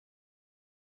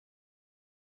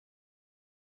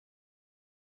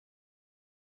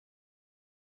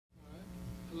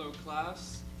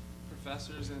class,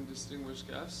 professors, and distinguished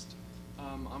guests.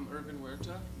 I'm Irvin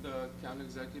Huerta, the account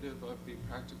executive of the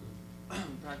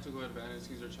Practical Advantage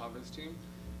Cesar Chavez team.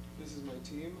 This is my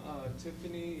team,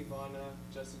 Tiffany, Ivana,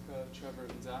 Jessica, Trevor,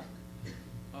 and Zach.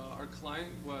 Our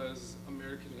client was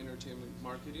American Entertainment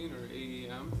Marketing, or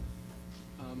AEM,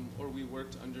 or we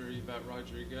worked under Yvette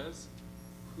Rodriguez,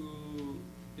 who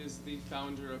is the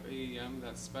founder of AEM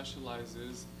that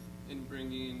specializes in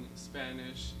bringing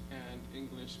Spanish and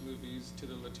English movies to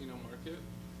the Latino market.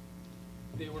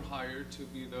 They were hired to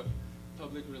be the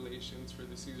public relations for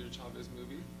the Cesar Chavez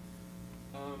movie.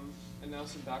 And now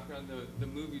some background, the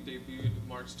movie debuted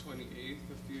March 28th,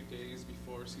 a few days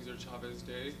before Cesar Chavez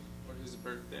Day, or his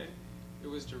birthday. It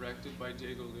was directed by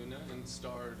Diego Luna and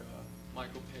starred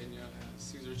Michael Pena as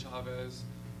Cesar Chavez,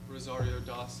 Rosario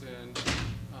Dawson,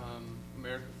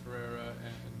 America Ferrera,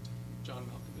 and John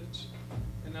Malkovich.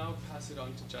 And now I'll pass it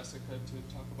on to Jessica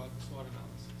to talk about the SWOT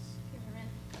analysis.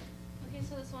 Okay,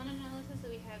 so the SWOT analysis that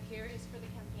we have here is for the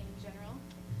campaign in general.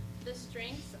 The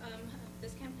strengths of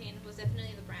this campaign was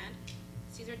definitely the brand.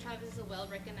 Cesar Chavez is a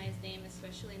well-recognized name,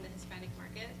 especially in the Hispanic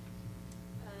market.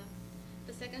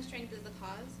 The second strength is the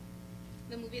cause.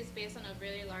 The movie is based on a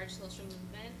really large social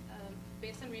movement.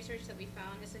 Based on research that we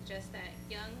found, it suggests that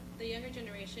the younger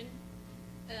generation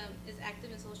is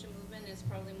active in social movement and is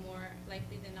probably more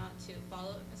likely than not to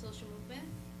follow a social movement.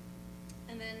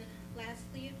 And then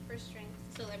lastly, for strength,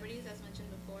 celebrities, as mentioned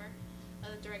before.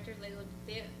 The director,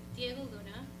 Diego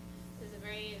Luna, is a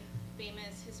very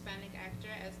famous Hispanic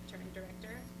actor as turned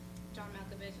director. John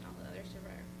Malkovich and all the others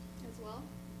are as well.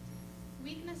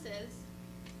 Weaknesses,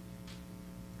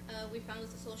 we found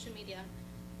was the social media.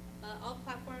 All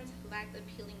platforms lacked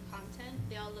appealing content.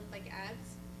 They all looked like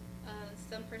ads.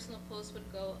 Some personal posts would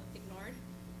go ignored.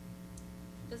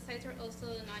 The sites were also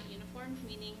not uniform,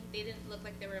 meaning they didn't look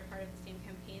like they were a part of the same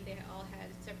campaign. They all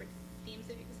had separate themes,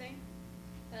 if you could say.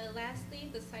 Lastly,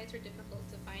 the sites were difficult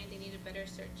to find. They needed better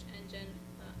search engine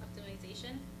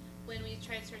optimization. When we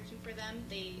tried searching for them,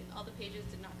 all the pages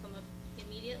did not come up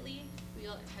immediately. We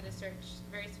all had to search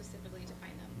very specifically to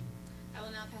find them. I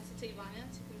will now pass it to Ivana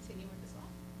to continue with this one.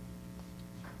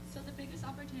 So the biggest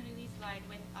opportunities lie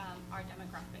with our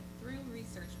demographic. Through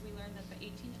research, we learned that the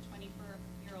 18 to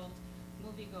 24-year-old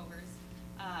moviegoers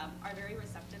are very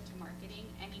receptive to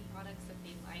marketing. Any products that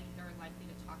they like, they're likely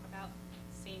to talk about.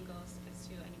 Same goes as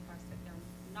to any products that they're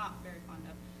not very fond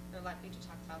of, they're likely to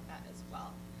talk about that as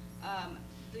well.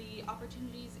 The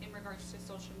opportunities in regards to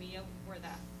social media were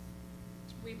that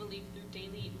we believe through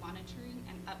daily monitoring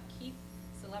and upkeep,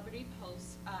 celebrity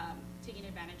posts, taking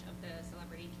advantage of the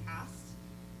celebrity cast,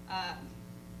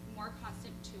 more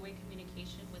constant two-way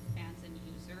communication with fans and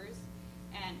users,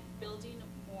 and building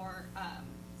more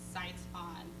sites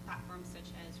on platforms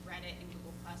such as Reddit and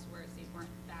Google+, whereas they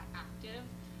weren't that active.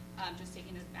 Just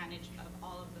taking advantage of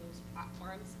all of those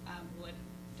platforms would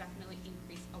definitely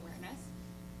increase awareness.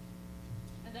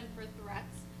 And then for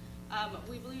threats,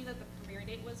 we believe that the premiere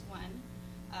date was one.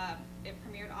 It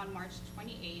premiered on March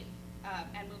 28th,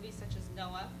 and movies such as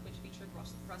Noah, which featured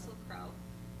Russell Crowe,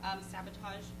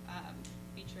 Sabotage,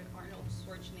 featured Arnold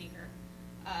Schwarzenegger,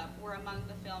 were among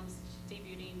the films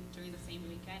debuting during the same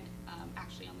weekend,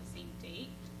 actually on the same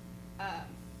date.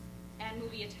 And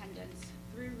movie attendance.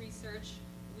 Through research,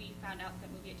 we found out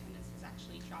that movie attendance has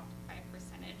actually dropped by a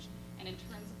percentage, and in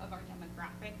terms of our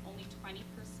demographic, only 20%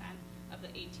 of the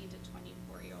 18 to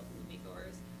 24-year-old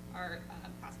moviegoers are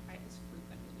classified as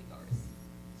frequent moviegoers.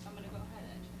 So I'm going to go ahead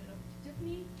and turn it over to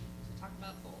Tiffany to talk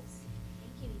about goals.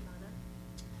 Thank you, Ivana.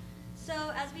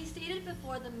 So as we stated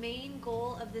before, the main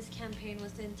goal of this campaign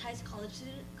was to entice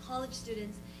college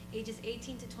students ages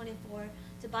 18 to 24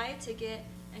 to buy a ticket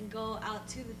and go out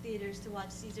to the theaters to watch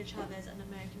Cesar Chavez, An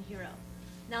American Hero.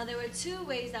 Now, there were two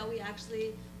ways that we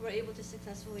actually were able to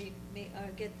successfully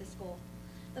get this goal.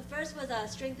 The first was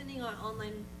strengthening our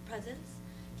online presence.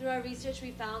 Through our research,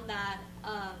 we found that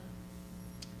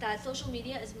that social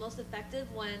media is most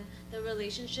effective when the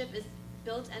relationship is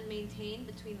built and maintained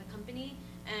between the company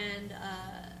and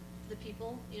the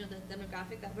people, the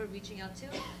demographic that we're reaching out to.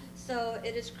 So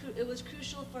it was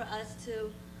crucial for us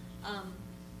to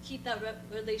keep that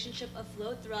relationship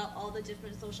afloat throughout all the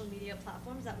different social media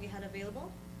platforms that we had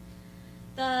available.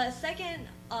 The second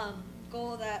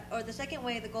the second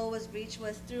way the goal was reached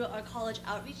was through our college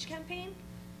outreach campaign.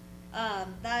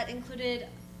 That included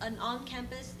an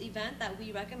on-campus event that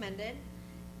we recommended.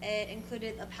 It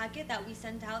included a packet that we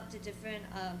sent out to different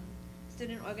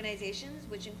student organizations,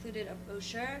 which included a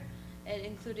brochure. It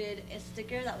included a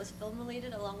sticker that was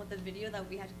film-related along with a video that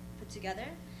we had put together.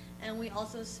 And we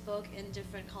also spoke in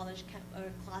different college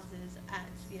classes at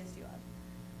CSUF.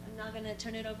 I'm now going to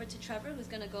turn it over to Trevor, who's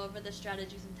going to go over the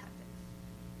strategies and tactics.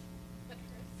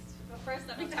 But first,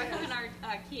 let me talk about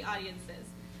our key audiences.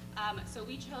 So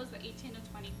we chose the 18 to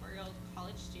 24-year-old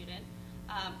college student.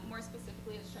 More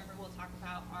specifically, as Trevor will talk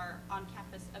about, our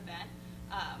on-campus event.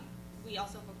 We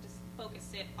also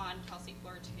focused it on Cal State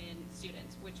Fullerton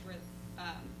students, which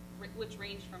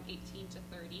ranged from 18 to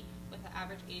 30, with the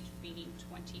average age being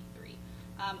 23.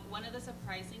 One of the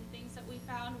surprising things that we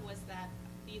found was that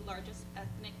the largest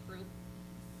ethnic group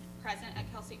present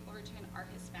at Cal State Fullerton are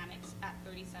Hispanics at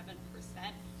 37%,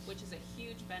 which is a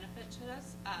huge benefit to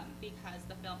us because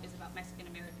the film is about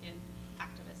Mexican-American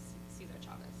activist Cesar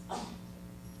Chavez.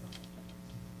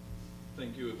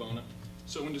 Thank you, Ivana.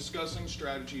 So when discussing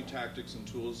strategy, tactics, and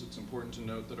tools, it's important to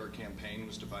note that our campaign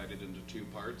was divided into two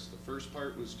parts. The first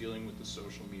part was dealing with the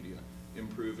social media,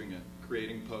 improving it,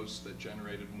 creating posts that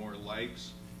generated more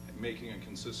likes, making a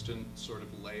consistent sort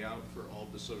of layout for all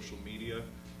of the social media,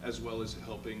 as well as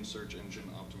helping search engine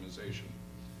optimization.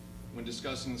 When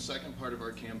discussing the second part of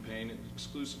our campaign, it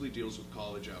exclusively deals with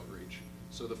college outreach.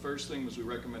 So the first thing was we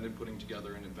recommended putting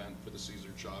together an event for the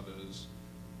Cesar Chavez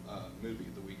movie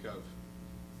the week of.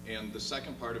 And the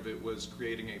second part of it was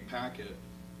creating a packet,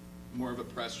 more of a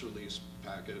press release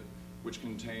packet, which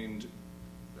contained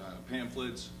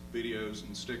pamphlets, videos,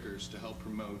 and stickers to help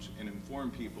promote and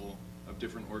inform people of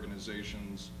different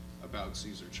organizations about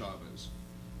Cesar Chavez.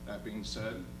 That being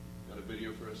said, got a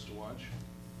video for us to watch,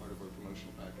 part of our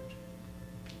promotional package.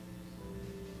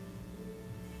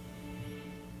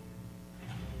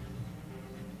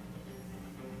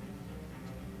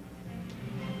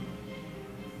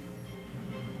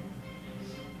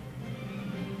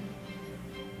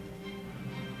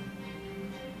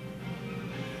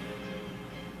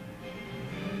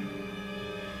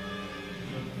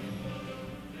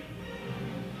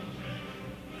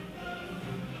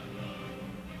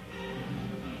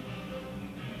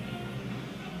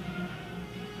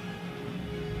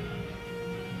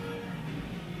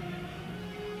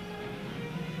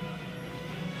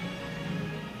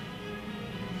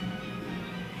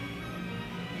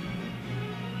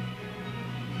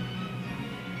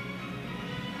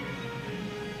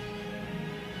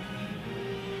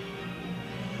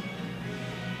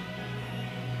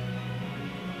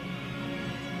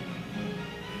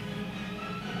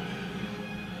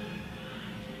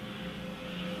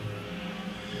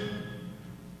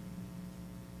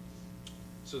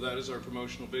 So that is our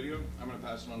promotional video. I'm going to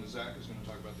pass it on to Zach, who's going to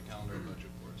talk about the calendar and budget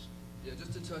for us. Yeah,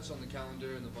 just to touch on the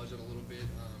calendar and the budget a little bit,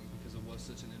 because it was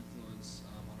such an influence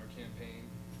on our campaign.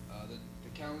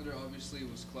 The calendar obviously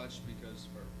was clutch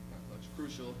because, or not clutch,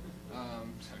 crucial.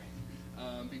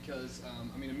 Because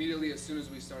I mean, immediately as soon as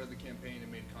we started the campaign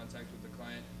and made contact with the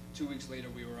client, 2 weeks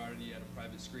later we were already at a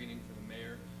private screening for the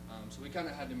mayor. So we kind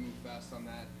of had to move fast on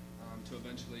that to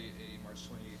eventually a March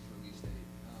 28th release date.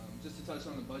 Just to touch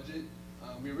on the budget.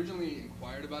 We originally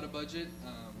inquired about a budget.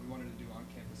 We wanted to do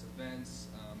on-campus events,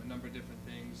 a number of different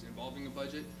things involving a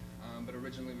budget, but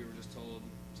originally we were just told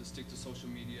to stick to social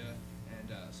media, and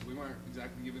so we weren't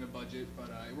exactly given a budget, but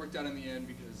it worked out in the end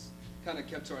because kind of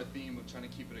kept to our theme of trying to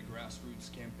keep it a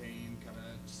grassroots campaign, kind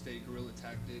of stay guerrilla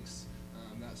tactics,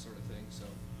 that sort of thing. So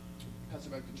pass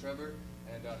it back to Trevor,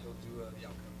 and he'll do the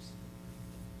outcomes.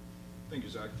 Thank you,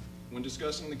 Zach. When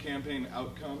discussing the campaign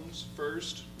outcomes,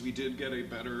 first, we did get a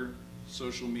better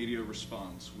social media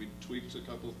response. We tweaked a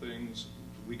couple things.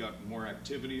 We got more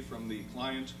activity from the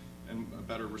client and a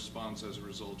better response as a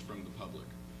result from the public.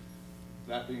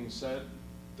 That being said,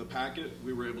 the packet,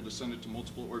 we were able to send it to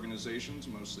multiple organizations,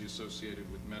 mostly associated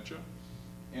with MECHA.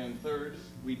 And third,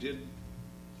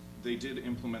 they did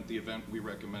implement the event we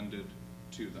recommended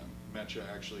to them. MECHA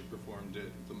actually performed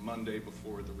it the Monday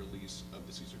before the release of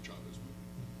the Cesar Chavez movie.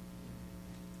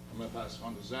 I'm going to pass it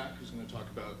on to Zach, who's going to talk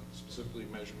about specifically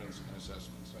measurements and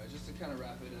assessments. Right, just to kind of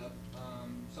wrap it up.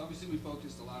 So obviously we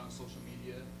focused a lot on social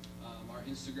media. Our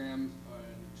Instagram,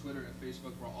 and Twitter, and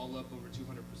Facebook were all up over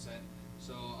 200%.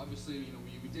 So obviously, you know,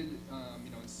 we did,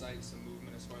 incite some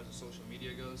movement as far as the social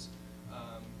media goes.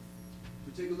 If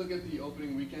we take a look at the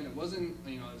opening weekend, it wasn't,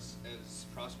 as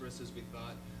prosperous as we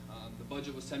thought. The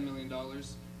budget was $10 million,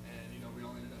 and we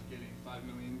only ended up getting $5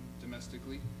 million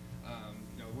domestically.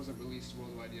 It wasn't released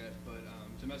worldwide yet, but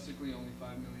domestically only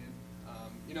 $5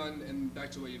 million. And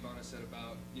back to what Ivana said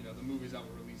about the movies that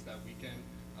were released that weekend.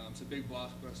 So big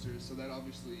blockbusters. So that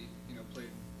obviously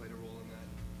played a role in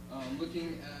that.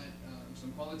 Looking at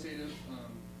some qualitative,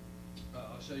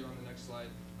 I'll show you on the next slide.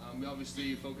 We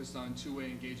obviously focused on two-way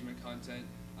engagement content.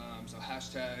 So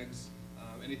hashtags,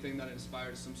 anything that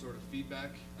inspired some sort of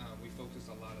feedback. We focused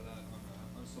a lot of that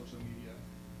on social media.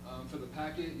 For the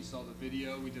packet, you saw the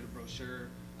video. We did a brochure.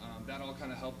 that all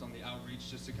kind of helped on the outreach,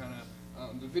 just to kind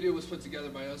of, the video was put together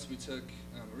by us. We took,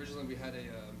 originally we had a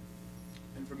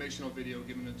informational video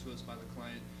given to us by the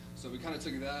client. So we kind of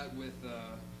took that with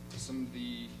some of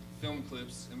the film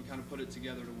clips, and we kind of put it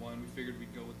together to one. We figured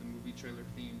we'd go with the movie trailer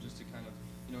theme, just to kind of,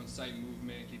 you know, incite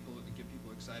movement, get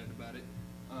people excited about it.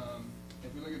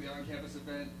 If we look at the on-campus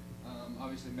event,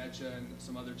 obviously MECHA and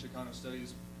some other Chicano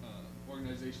studies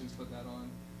organizations put that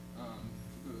on.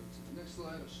 Go to the next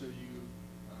slide, I'll show you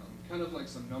kind of like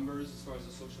some numbers as far as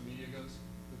the social media goes.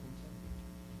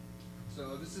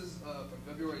 So this is from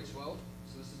February 12th,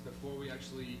 so this is before we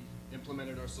actually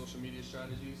implemented our social media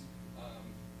strategies.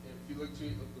 If you look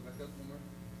back up one more.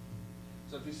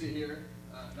 So if you see here,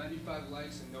 95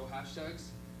 likes and no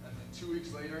hashtags, and then 2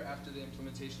 weeks later, after the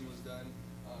implementation was done,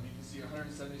 you can see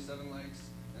 177 likes,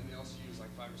 and they also used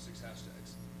like 5 or 6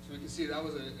 hashtags. So we can see that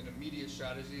was an immediate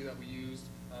strategy that we used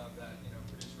that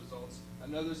produced results.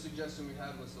 Another suggestion we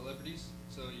had was celebrities.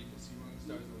 So you can see one of the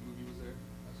stars of the movie was there.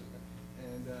 That's okay.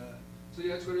 And so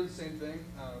yeah, Twitter the same thing.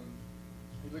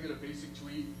 You look at a basic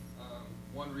tweet,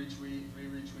 1 retweet, 3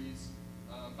 retweets.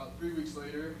 About 3 weeks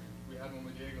later, we had one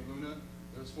with Diego Luna.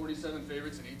 There was 47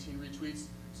 favorites and 18 retweets.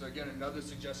 So again, another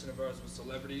suggestion of ours was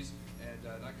celebrities, and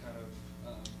that kind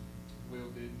of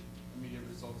wielded immediate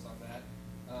results on that.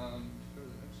 Go to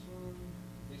the next one,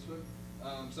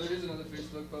 Facebook. So here's another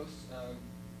Facebook post.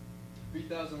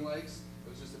 3,000 likes. It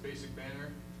was just a basic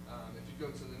banner. If you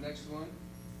go to the next one,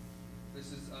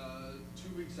 this is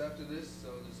 2 weeks after this, so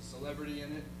there's a celebrity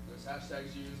in it. There's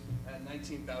hashtags used, and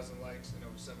 19,000 likes and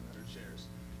over 700 shares.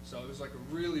 So it was like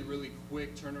a really, really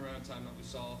quick turnaround time that we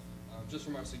saw just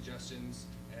from our suggestions.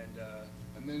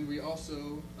 And then we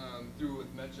also, through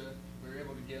with MECHA, we were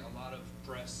able to get a lot of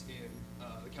press in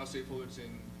the Cal State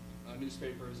Fullerton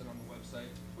newspapers and on the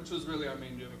website, which was really our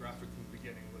main demographic from the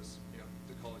beginning, was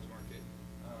the college market.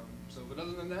 But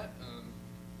other than that,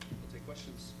 we'll take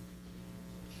questions.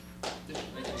 Yeah,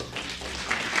 thank you.